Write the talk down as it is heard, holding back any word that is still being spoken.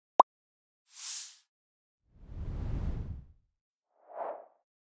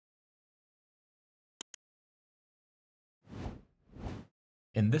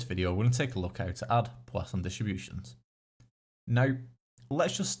In this video, we're going to take a look at how to add Poisson distributions. Now,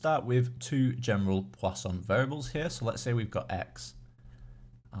 let's just start with two general Poisson variables here. So let's say we've got x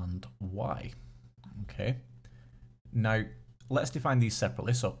and y. Okay. Now, let's define these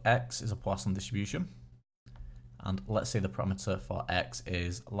separately. So x is a Poisson distribution. And let's say the parameter for x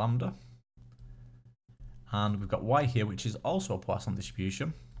is lambda. And we've got y here, which is also a Poisson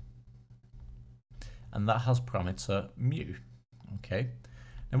distribution. And that has parameter mu. Okay.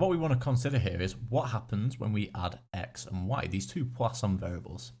 And what we want to consider here is what happens when we add x and y, these two Poisson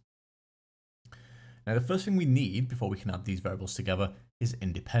variables. Now, the first thing we need before we can add these variables together is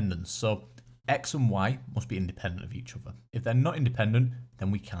independence. So x and y must be independent of each other. If they're not independent,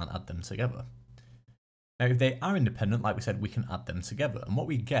 then we can't add them together. Now, if they are independent, like we said, we can add them together. And what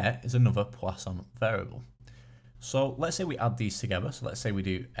we get is another Poisson variable. So let's say we add these together. So let's say we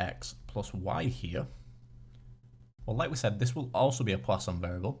do x plus y here. Well, like we said, this will also be a Poisson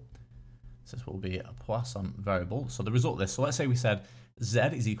variable. So this will be a Poisson variable. So the result of this, so let's say we said z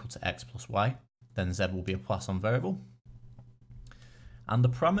is equal to x plus y, then z will be a Poisson variable. And the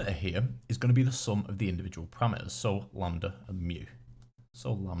parameter here is going to be the sum of the individual parameters, so lambda and mu.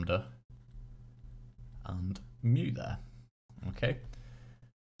 So lambda and mu there. Okay.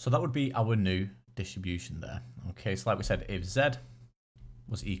 So that would be our new distribution there. Okay, so like we said, if z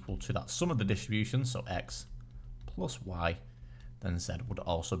was equal to that sum of the distribution, so x plus y, then z would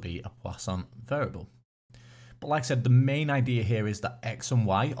also be a Poisson variable. But like I said, the main idea here is that x and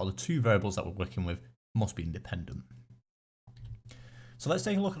y, or the two variables that we're working with, must be independent. So let's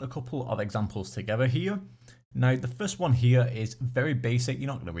take a look at a couple of examples together here. Now, the first one here is very basic. You're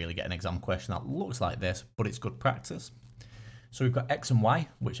not going to really get an exam question that looks like this, but it's good practice. So we've got x and y,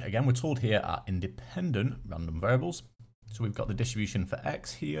 which again, we're told here are independent random variables. So we've got the distribution for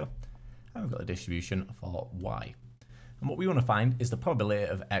x here, and we've got the distribution for y. And what we want to find is the probability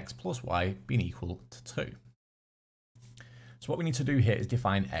of x plus y being equal to 2. So what we need to do here is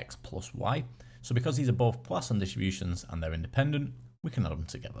define x plus y. So because these are both Poisson distributions and they're independent, we can add them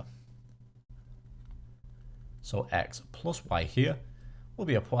together. So x plus y here will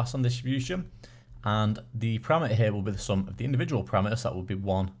be a Poisson distribution, and the parameter here will be the sum of the individual parameters. So that will be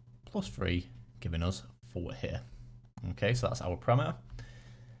 1 plus 3, giving us 4 here. Okay, so that's our parameter.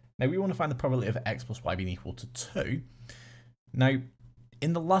 Now we want to find the probability of x plus y being equal to 2. Now,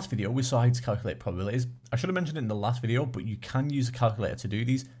 in the last video, we saw how to calculate probabilities. I should have mentioned it in the last video, but you can use a calculator to do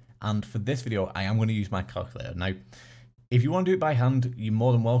these. And for this video, I am going to use my calculator. Now, if you want to do it by hand, you're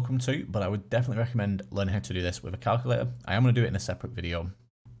more than welcome to, but I would definitely recommend learning how to do this with a calculator. I am going to do it in a separate video,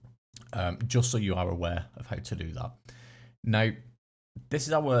 just so you are aware of how to do that. Now, this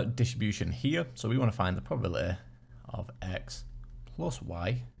is our distribution here. So we want to find the probability of x plus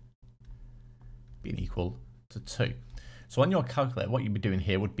y being equal to 2. So on your calculator, what you'd be doing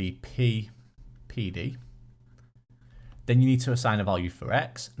here would be PD. Then you need to assign a value for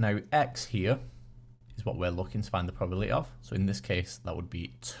x. Now, x here is what we're looking to find the probability of. So in this case, that would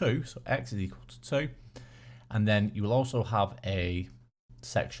be 2. So x is equal to 2. And then you will also have a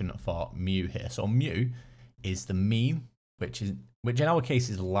section for mu here. So mu is the mean, which in our case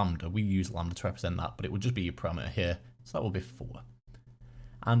is lambda. We use lambda to represent that, but it would just be your parameter here. So that will be 4.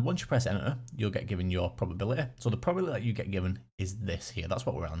 And once you press enter, you'll get given your probability. So the probability that you get given is this here. That's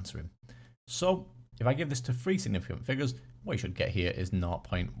what we're answering. So if I give this to 3 significant figures, what you should get here is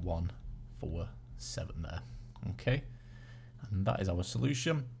 0.147 there. Okay. And that is our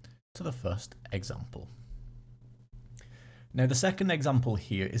solution to the first example. Now, the second example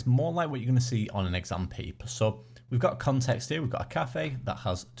here is more like what you're going to see on an exam paper. So we've got context here. We've got a cafe that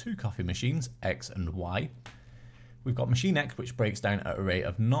has 2 coffee machines, X and Y. We've got machine X, which breaks down at a rate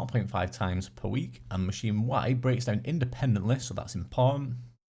of 0.5 times per week, and machine Y breaks down independently, so that's important,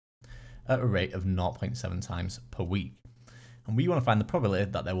 at a rate of 0.7 times per week. And we want to find the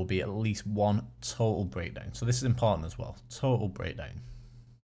probability that there will be at least one total breakdown. So this is important as well, total breakdown.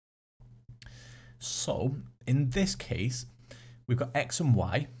 So in this case, we've got X and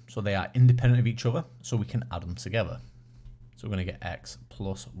Y, so they are independent of each other, so we can add them together. So we're going to get X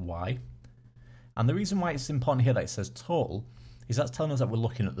plus Y. And the reason why it's important here that it says total is that's telling us that we're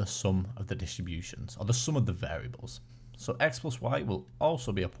looking at the sum of the distributions, or the sum of the variables. So x plus y will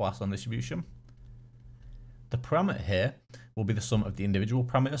also be a Poisson distribution. The parameter here will be the sum of the individual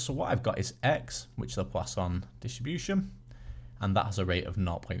parameters. So what I've got is x, which is a Poisson distribution, and that has a rate of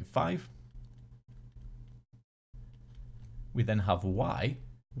 0.5. We then have y,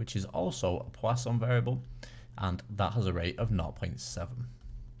 which is also a Poisson variable, and that has a rate of 0.7.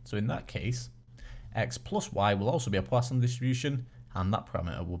 So in that case, x plus y will also be a Poisson distribution, and that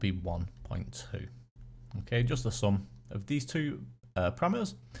parameter will be 1.2. Okay, just the sum of these two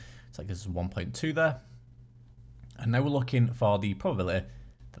parameters. So this is 1.2 there. And now we're looking for the probability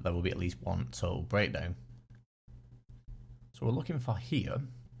that there will be at least one total breakdown. So we're looking for here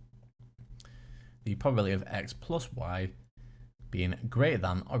the probability of x plus y being greater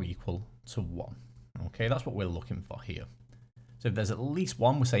than or equal to 1. Okay, that's what we're looking for here. So if there's at least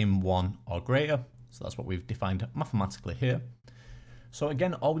 1, we're saying 1 or greater. So that's what we've defined mathematically here. So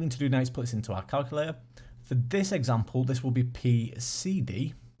again, all we need to do now is put this into our calculator. For this example, this will be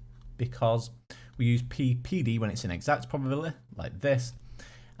PCD because we use PPD when it's an exact probability, like this.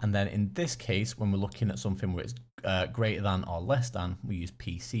 And then in this case, when we're looking at something where it's greater than or less than, we use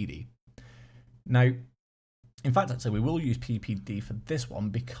PCD. Now, in fact, actually, we will use PPD for this one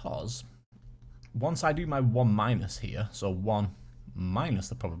because once I do my 1 minus here, so 1 minus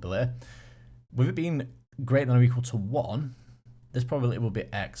the probability, with it being greater than or equal to 1, this probability will be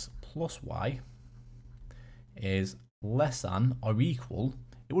x plus y is less than or equal.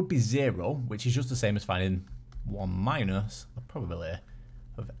 It would be 0, which is just the same as finding 1 minus the probability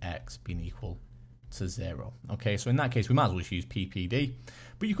of x being equal to 0. Okay, so in that case, we might as well just use PPD,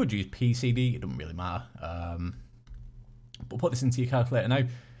 but you could use PCD, it doesn't really matter. But put this into your calculator now.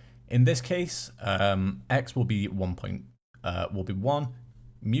 In this case, x will be 1, mu will be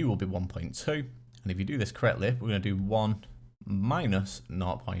 1.2, and if you do this correctly, we're going to do 1 minus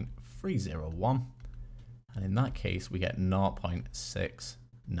 0.301, and in that case, we get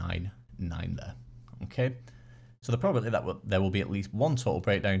 0.699 there. Okay, so the probability that there will be at least one total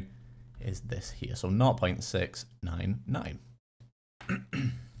breakdown is this here, so 0.699.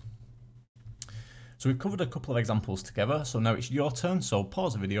 So we've covered a couple of examples together, so now it's your turn, so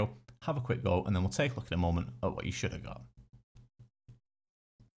pause the video, have a quick go, and then we'll take a look in a moment at what you should have got.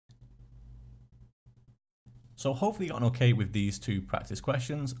 So hopefully you got an okay with these two practice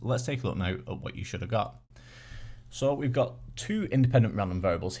questions. Let's take a look now at what you should have got. So we've got two independent random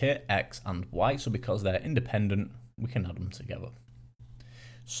variables here, x and y, so because they're independent, we can add them together.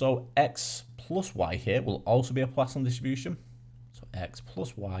 So x plus y here will also be a Poisson distribution. So x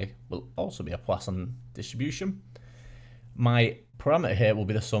plus y will also be a Poisson distribution. My parameter here will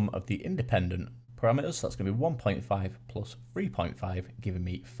be the sum of the independent parameters. So that's going to be 1.5 plus 3.5, giving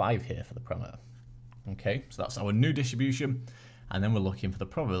me 5 here for the parameter. Okay, so that's our new distribution. And then we're looking for the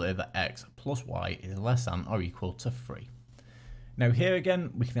probability that x plus y is less than or equal to 3. Now here again,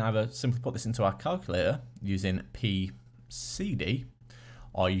 we can either simply put this into our calculator using PCD,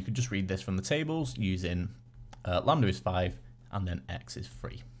 or you could just read this from the tables using lambda is 5 and then x is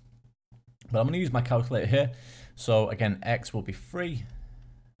 3. But I'm going to use my calculator here. So again, x will be 3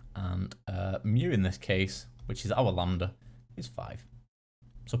 and mu in this case, which is our lambda, is 5.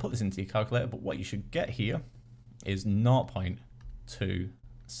 So put this into your calculator, but what you should get here is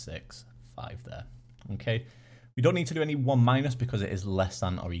 0.265 there. Okay, we don't need to do any 1 minus because it is less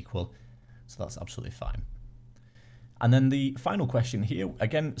than or equal, so that's absolutely fine. And then the final question here,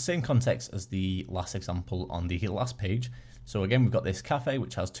 again, same context as the last example on the last page. So again, we've got this cafe,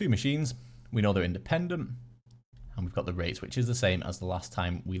 which has two machines. We know they're independent, and we've got the rates, which is the same as the last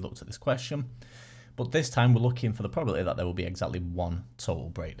time we looked at this question. But this time we're looking for the probability that there will be exactly one total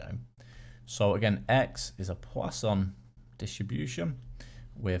breakdown. So again, x is a Poisson distribution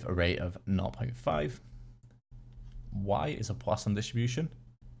with a rate of 0.5. Y is a Poisson distribution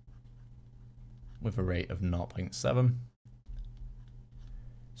with a rate of 0.7.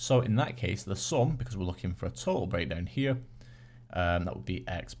 So in that case, the sum, because we're looking for a total breakdown here, that would be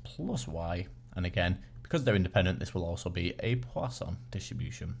x plus y. And again, because they're independent, this will also be a Poisson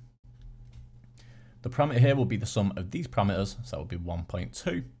distribution. The parameter here will be the sum of these parameters, so that would be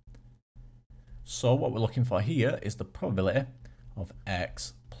 1.2. So what we're looking for here is the probability of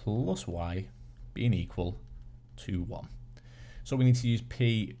x plus y being equal to 1. So we need to use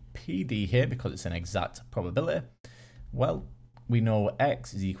PPD here because it's an exact probability. Well, we know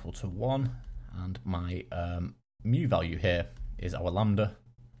x is equal to 1, and my mu value here is our lambda,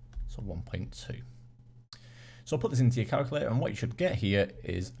 so 1.2. So I'll put this into your calculator, and what you should get here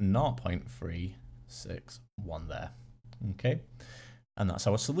is 0.361 there. Okay, and that's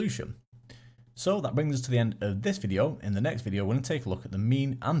our solution. So that brings us to the end of this video. In the next video, we're going to take a look at the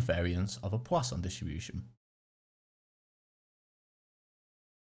mean and variance of a Poisson distribution.